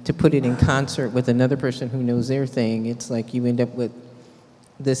then to put it in concert with another person who knows their thing, it's like you end up with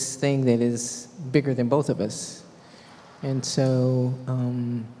this thing that is bigger than both of us. And so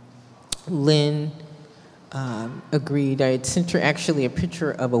Lynn agreed. I had sent her actually a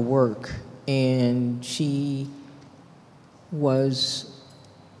picture of a work, and she was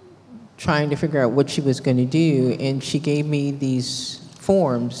trying to figure out what she was going to do, and she gave me these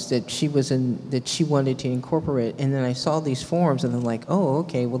forms that she wanted to incorporate. And then I saw these forms, and I'm like, oh,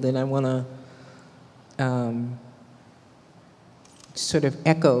 okay, well then I want to sort of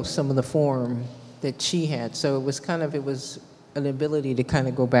echo some of the form that she had. So it was an ability to kind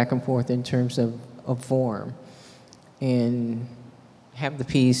of go back and forth in terms of form, and have the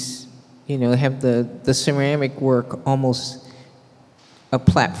piece, you know, have the ceramic work almost a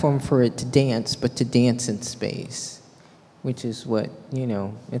platform for it to dance, but to dance in space, which is what, you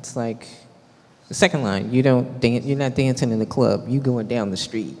know, it's like the second line, you're not dancing in the club, you going down the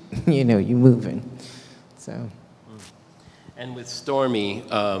street, you know, you moving, so. And with Stormy,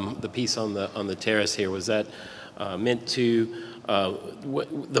 the piece on the terrace here, was that meant to,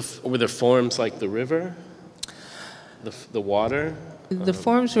 were there forms like the river, the water? The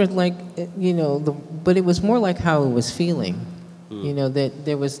forms were like, you know, but it was more like how it was feeling. You know, that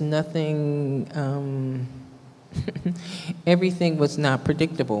there was nothing, everything was not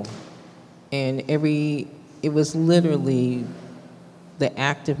predictable. And it was literally, the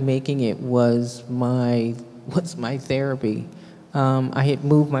act of making it was my therapy. I had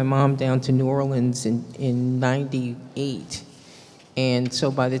moved my mom down to New Orleans in 98. And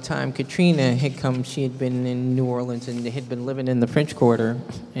so by the time Katrina had come, she had been in New Orleans and had been living in the French Quarter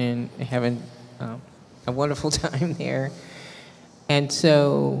and having a wonderful time there. And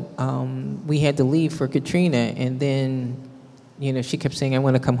so we had to leave for Katrina, and then, you know, she kept saying, I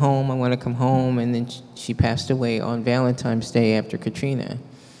want to come home, I want to come home, and then she passed away on Valentine's Day after Katrina.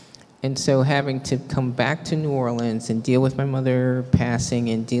 And so having to come back to New Orleans and deal with my mother passing,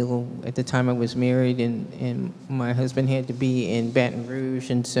 and deal, at the time I was married, and my husband had to be in Baton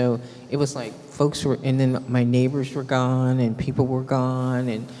Rouge, and so it was like folks were, and then my neighbors were gone, and people were gone,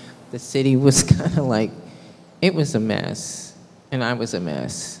 and the city was kind of like, it was a mess. And I was a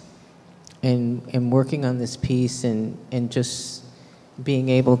mess. And working on this piece and just being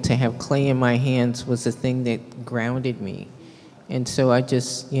able to have clay in my hands was the thing that grounded me. And so I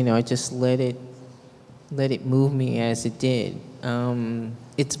just, you know, I just let it move me as it did.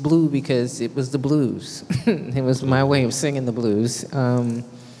 It's blue because it was the blues. It was my way of singing the blues.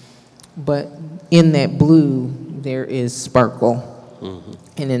 But in that blue, there is sparkle. Mm-hmm.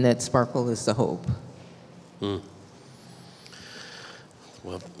 And in that sparkle is the hope. Mm.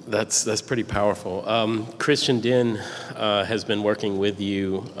 Well, that's pretty powerful. Christian Đinh has been working with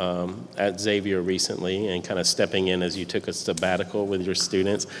you at Xavier recently and kind of stepping in as you took a sabbatical with your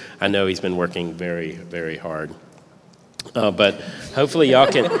students. I know he's been working very, very hard. But hopefully y'all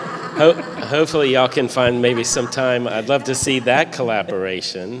can, hopefully y'all can find maybe some time. I'd love to see that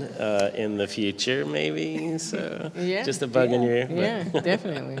collaboration in the future, maybe. So Yeah, just a bug in your ear. Yeah,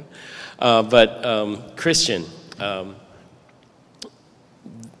 definitely. But Christian, let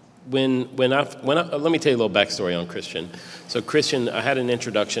me tell you a little backstory on Christian. So Christian, I had an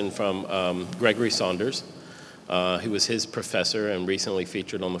introduction from Gregory Saunders, who was his professor and recently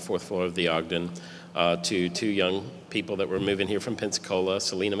featured on the 4th floor of the Ogden, to two young people that were moving here from Pensacola,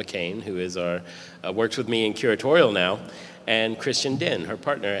 Selena McCain, who is works with me in curatorial now, and Christian Đinh, her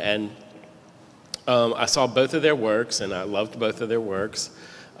partner. And I saw both of their works, and I loved both of their works.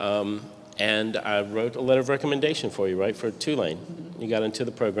 And I wrote a letter of recommendation for you, right, for Tulane. You got into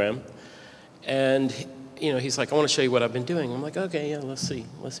the program. And, he's like, I want to show you what I've been doing. I'm like, okay, yeah, let's see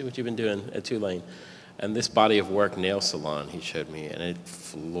what you've been doing at Tulane. And this body of work, Nail Salon, he showed me, and it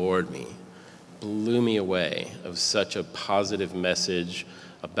floored me, blew me away, of such a positive message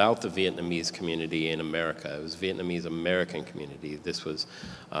about the Vietnamese community in America. It was Vietnamese American community. This was,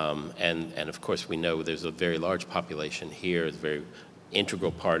 and of course we know there's a very large population here. It's a very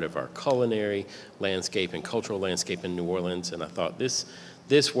integral part of our culinary landscape and cultural landscape in New Orleans. And I thought this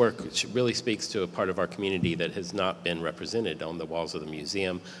work really speaks to a part of our community that has not been represented on the walls of the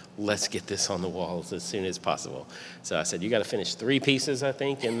museum. Let's get this on the walls as soon as possible. So I said, you got to finish 3 pieces, I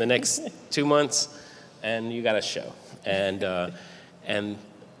think, in the next 2 months, and you got to show. And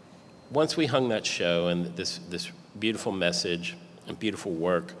once we hung that show and this beautiful message and beautiful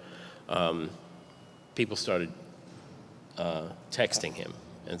work, people started texting him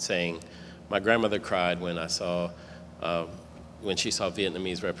and saying, my grandmother cried when she saw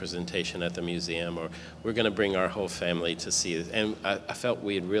Vietnamese representation at the museum, or we're going to bring our whole family to see it. And I felt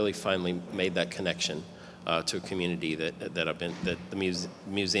we had really finally made that connection to a community that the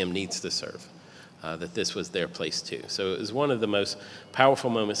museum needs to serve, that this was their place too. So it was one of the most powerful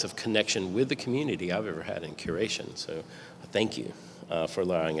moments of connection with the community I've ever had in curation. So thank you for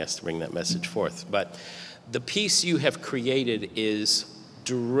allowing us to bring that message forth. But the piece you have created is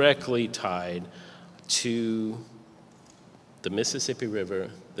directly tied to the Mississippi River,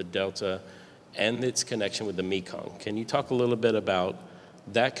 the Delta, and its connection with the Mekong. Can you talk a little bit about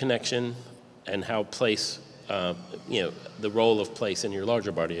that connection and how place, the role of place in your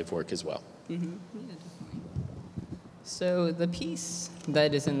larger body of work as well? Mm-hmm. Yeah, definitely. So the piece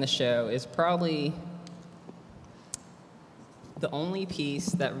that is in the show is probably the only piece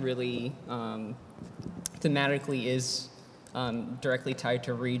that really thematically is directly tied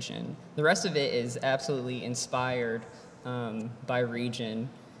to region. The rest of it is absolutely inspired by region,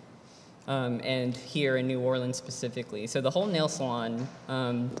 and here in New Orleans specifically. So the whole nail salon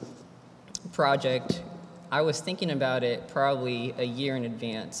project, I was thinking about it probably a year in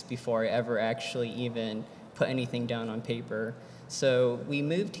advance before I ever actually even put anything down on paper. So we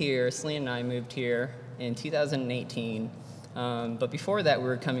moved here, Selena and I moved here in 2018, but before that we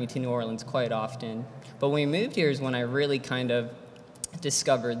were coming to New Orleans quite often. But when we moved here is when I really kind of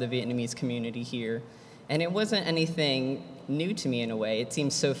discovered the Vietnamese community here. And it wasn't anything new to me in a way. It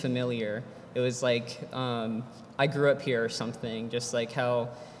seemed so familiar. It was like I grew up here or something, just like how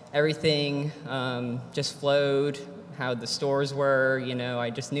everything just flowed, how the stores were, I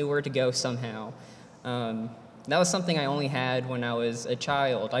just knew where to go somehow. That was something I only had when I was a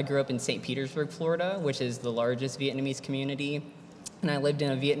child. I grew up in St. Petersburg, Florida, which is the largest Vietnamese community, and I lived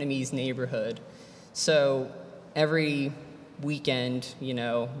in a Vietnamese neighborhood. So every weekend,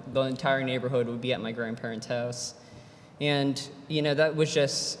 the entire neighborhood would be at my grandparents' house. And, that was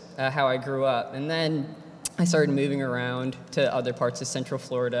just how I grew up. And then I started moving around to other parts of Central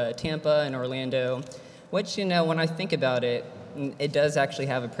Florida, Tampa and Orlando, which, when I think about it, it does actually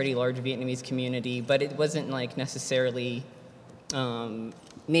have a pretty large Vietnamese community, but it wasn't like necessarily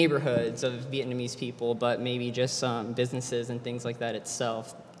neighborhoods of Vietnamese people, but maybe just businesses and things like that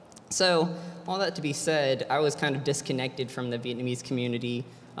itself. So all that to be said, I was kind of disconnected from the Vietnamese community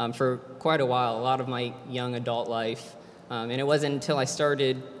for quite a while, a lot of my young adult life. And it wasn't until I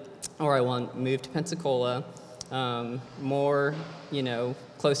started, or I moved to Pensacola, more,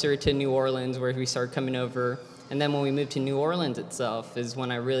 closer to New Orleans, where we started coming over. And then when we moved to New Orleans itself is when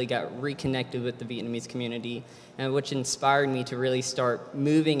I really got reconnected with the Vietnamese community, and which inspired me to really start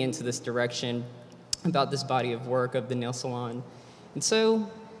moving into this direction about this body of work of the nail salon. And so,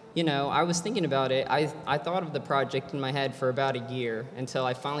 I was thinking about it. I thought of the project in my head for about a year until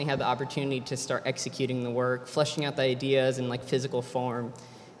I finally had the opportunity to start executing the work, fleshing out the ideas in physical form.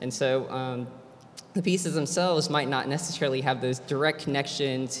 And so the pieces themselves might not necessarily have those direct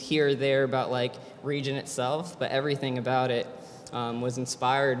connections here or there about region itself, but everything about it was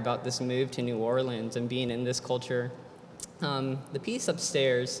inspired about this move to New Orleans and being in this culture. The piece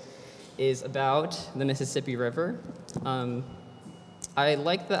upstairs is about the Mississippi River. I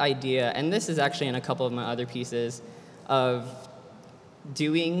like the idea, and this is actually in a couple of my other pieces, of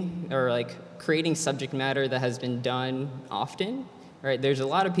doing or like creating subject matter that has been done often, right? There's a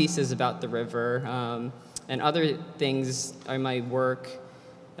lot of pieces about the river, and other things in my work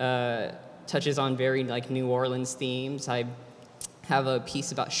touches on very like New Orleans themes. I have a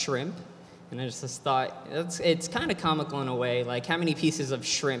piece about shrimp, and I just thought it's kind of comical in a way, like how many pieces of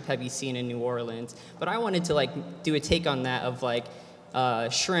shrimp have you seen in New Orleans? But I wanted to like do a take on that of like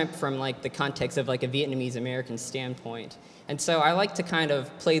shrimp from like the context of like a Vietnamese American standpoint. And so I like to kind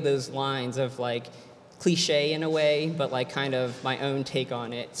of play those lines of like cliche in a way, but like kind of my own take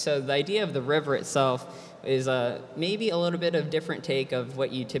on it. So the idea of the river itself is maybe a little bit of different take of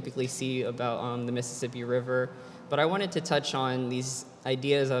what you typically see about the Mississippi River. But I wanted to touch on these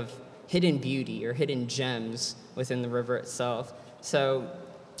ideas of hidden beauty or hidden gems within the river itself. So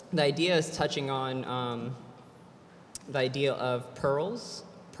the idea is touching on the idea of pearls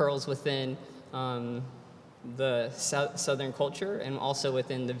within the Southern culture and also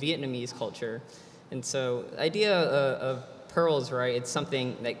within the Vietnamese culture. And so the idea of pearls, right, it's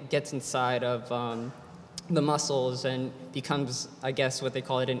something that gets inside of the muscles and becomes, I guess, what they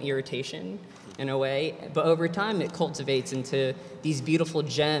call it, an irritation in a way. But over time, it cultivates into these beautiful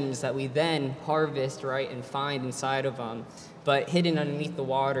gems that we then harvest, right, and find inside of them, but hidden underneath the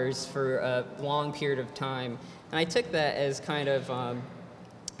waters for a long period of time. And I took that as kind of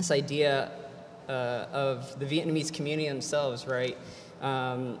this idea of the Vietnamese community themselves, right?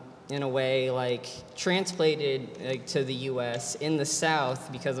 In a way, like translated to the U.S. in the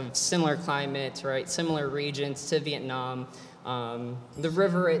South because of similar climates, right? Similar regions to Vietnam, the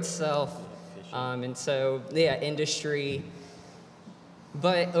river itself, and so yeah, industry.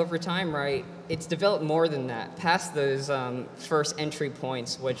 But over time, right, it's developed more than that. Past those first entry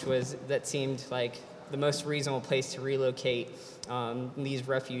points, that seemed like the most reasonable place to relocate these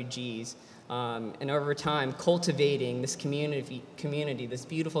refugees. And over time, cultivating this community, this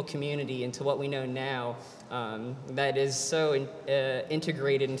beautiful community into what we know now that is so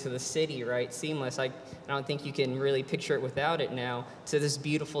integrated into the city, right? Seamless. I don't think you can really picture it without it now. To this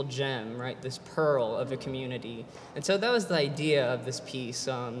beautiful gem, right? This pearl of a community. And so that was the idea of this piece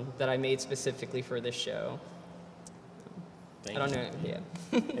that I made specifically for this show. Thank I don't you. know, yeah.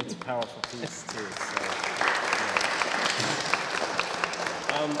 It's a powerful piece, too.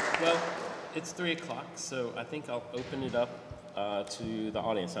 So, well, it's 3 o'clock, so I think I'll open it up to the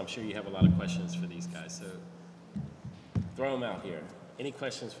audience. I'm sure you have a lot of questions for these guys, so throw them out here. Any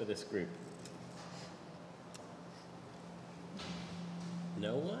questions for this group?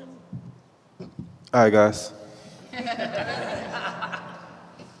 No one? All right, guys.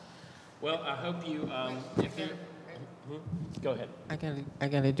 Well, I hope you, if you, go ahead. I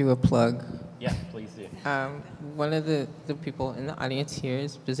gotta do a plug. Yeah, please do. One of the people in the audience here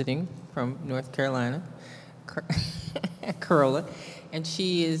is visiting from North Carolina, Corolla, and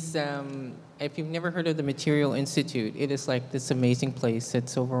she is, if you've never heard of the Material Institute, it is like this amazing place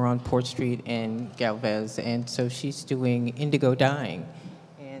that's over on Port Street and Galvez, and so she's doing indigo dyeing,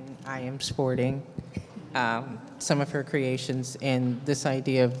 and I am sporting some of her creations, and this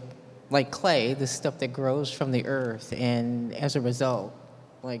idea of like clay, the stuff that grows from the earth, and as a result,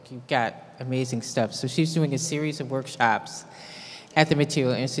 like you've got amazing stuff. So she's doing a series of workshops at the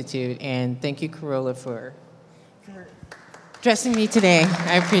Material Institute, and thank you, Corolla, for dressing me today.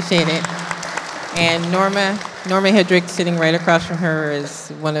 I appreciate it. And Norma Hedrick, sitting right across from her, is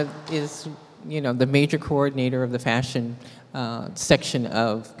the major coordinator of the fashion section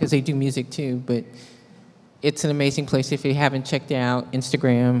of, because they do music too, but it's an amazing place if you haven't checked out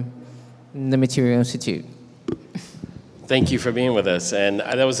Instagram, the Material Institute. Thank you for being with us. And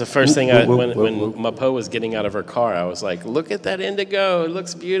that was the first thing when MaPo was getting out of her car, I was like, look at that indigo, it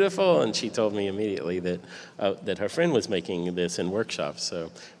looks beautiful. And she told me immediately that her friend was making this in workshops. So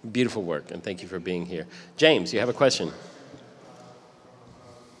beautiful work, and thank you for being here. James, you have a question?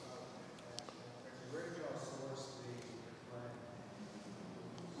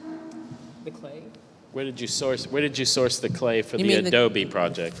 The clay? Where did you source the clay for You the mean Adobe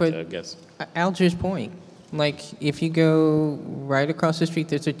project, for I guess? Algiers Point. Like, if you go right across the street,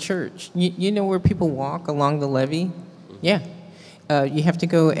 there's a church. You know where people walk along the levee? Mm-hmm. Yeah. You have to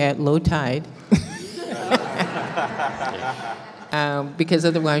go at low tide. Because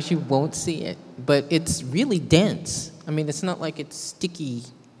otherwise you won't see it. But it's really dense. I mean, it's not like it's sticky.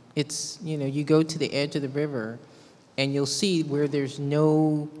 It's, you go to the edge of the river, and you'll see where there's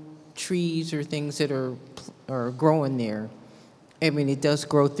no trees or things that are growing there. I mean, it does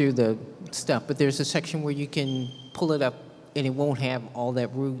grow through the stuff, but there's a section where you can pull it up and it won't have all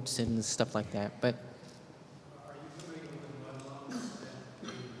that roots and stuff like that. But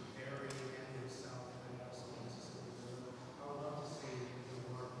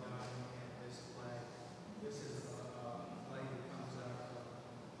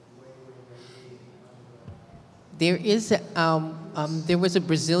there is, there was a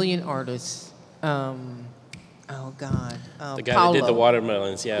Brazilian artist, oh God, The guy Paulo. that did the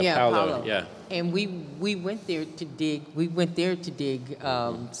watermelons, yeah, Paulo, yeah. And we went there to dig. We went there to dig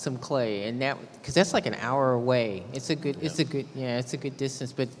some clay, and that because that's like an hour away. It's a good. It's a good. Yeah, it's a good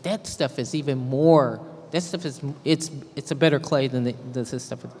distance. But that stuff is even more. That stuff is. It's a better clay than the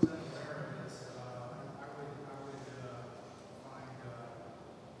stuff.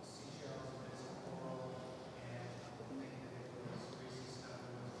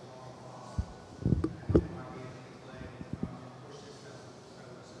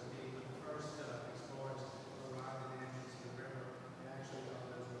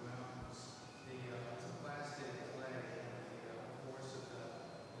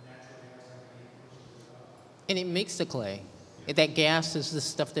 And it makes the clay. That gas is the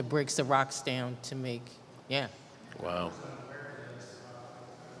stuff that breaks the rocks down to make, yeah. Wow.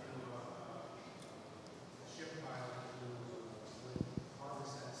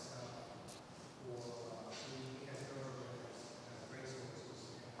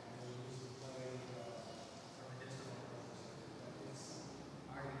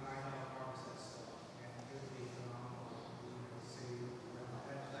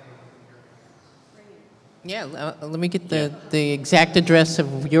 Yeah, let me get the exact address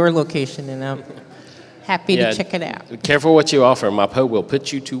of your location, and I'm happy to check it out. Careful what you offer. MaPo will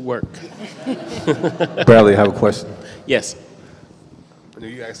put you to work. Bradley, I have a question. Yes. I know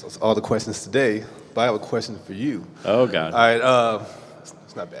you asked us all the questions today, but I have a question for you. Oh, God. All right,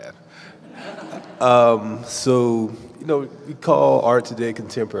 it's not bad. So, you know, we call art today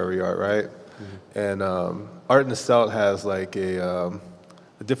contemporary art, right? Mm-hmm. And art in the South has like a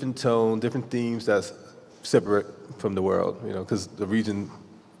different tone, different themes that's separate from the world, you know, because the region,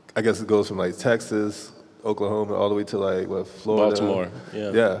 I guess it goes from like Texas, Oklahoma, all the way to like, what, Florida? Baltimore, yeah.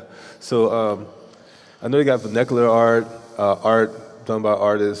 Yeah. So I know you got vernacular art, art done by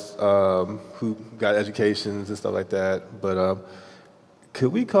artists who got educations and stuff like that, but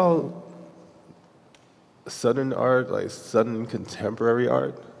could we call Southern art like Southern contemporary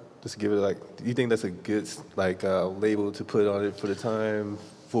art? Just give it like, do you think that's a good like label to put on it for the time?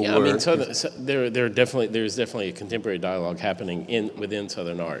 Yeah, I mean, there's definitely a contemporary dialogue happening within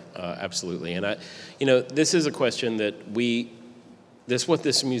Southern art, absolutely. And this is a question that what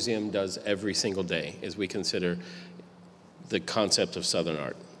this museum does every single day is we consider the concept of Southern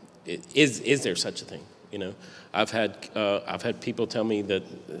art. Is there such a thing? You know, I've had people tell me that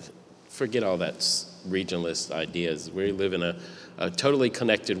forget all that regionalist ideas. We live in a totally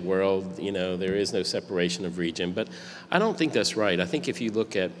connected world. You know, there is no separation of region, but I don't think that's right. I think if you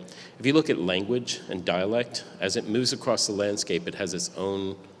look at language and dialect as it moves across the landscape, it has its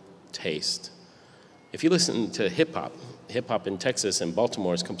own taste. If you listen to hip hop in Texas and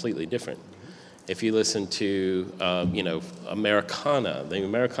Baltimore is completely different. If you listen to Americana, the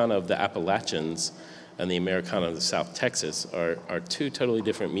Americana of the Appalachians and the Americana of the South Texas are two totally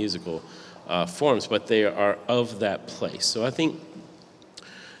different musical forms, but they are of that place. So I think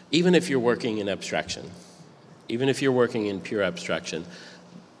even if you're working in abstraction, even if you're working in pure abstraction,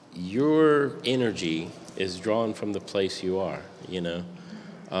 your energy is drawn from the place you are, you know?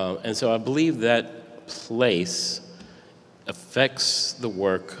 And so I believe that place affects the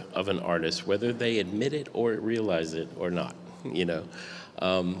work of an artist, whether they admit it or realize it or not, you know?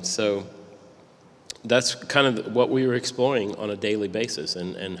 So that's kind of what we were exploring on a daily basis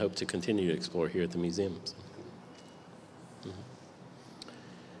and hope to continue to explore here at the museums. Mm-hmm.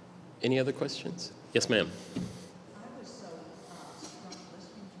 Any other questions? Yes, ma'am. I was so struck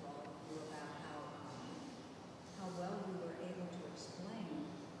listening to all of you about how well you were able to explain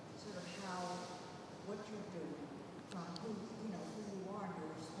sort of what you're doing from who you are,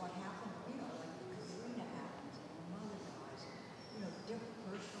 what happened, like Katrina happens and your mother dies, different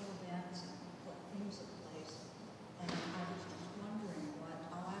personal events and put things in place. And I was just wondering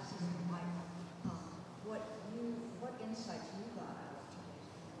I'll ask you, Mike, what insights you got out of today's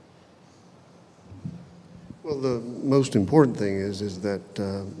meeting? Well, the most important thing is that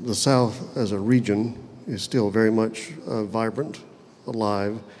the South as a region is still very much vibrant,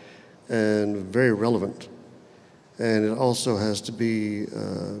 alive, and very relevant. And it also has to be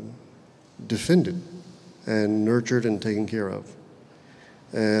defended and nurtured and taken care of.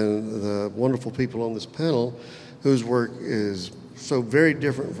 And the wonderful people on this panel whose work is so very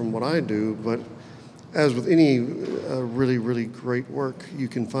different from what I do, but as with any really, really great work, you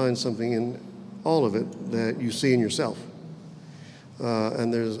can find something in all of it that you see in yourself.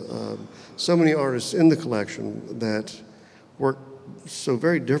 And there's so many artists in the collection that work so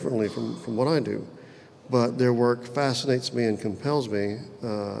very differently from what I do, but their work fascinates me and compels me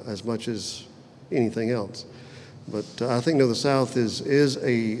as much as anything else. But I think the South is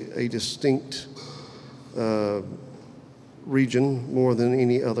a distinct region more than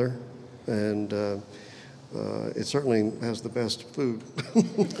any other, and it certainly has the best food.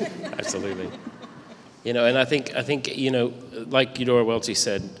 Absolutely. You know, and I think you know, like Eudora Welty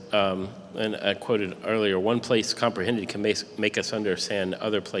said, and I quoted earlier, one place comprehended can make us understand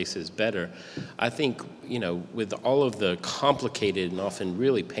other places better. I think, you know, with all of the complicated and often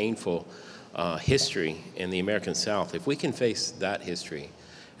really painful history in the American South, if we can face that history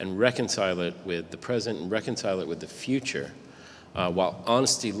and reconcile it with the present and reconcile it with the future, while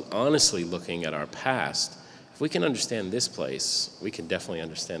honestly looking at our past, if we can understand this place, we can definitely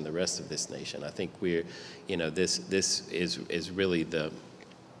understand the rest of this nation. I think we're, you know, this is really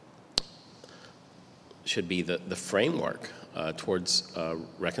should be the framework towards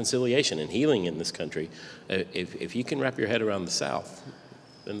reconciliation and healing in this country. If you can wrap your head around the South,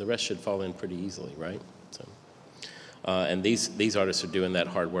 then the rest should fall in pretty easily, right? So, and these artists are doing that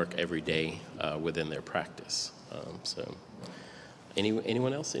hard work every day within their practice. So,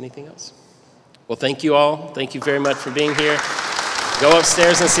 anyone else? Anything else? Well, thank you all. Thank you very much for being here. Go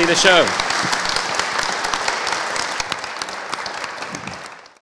upstairs and see the show.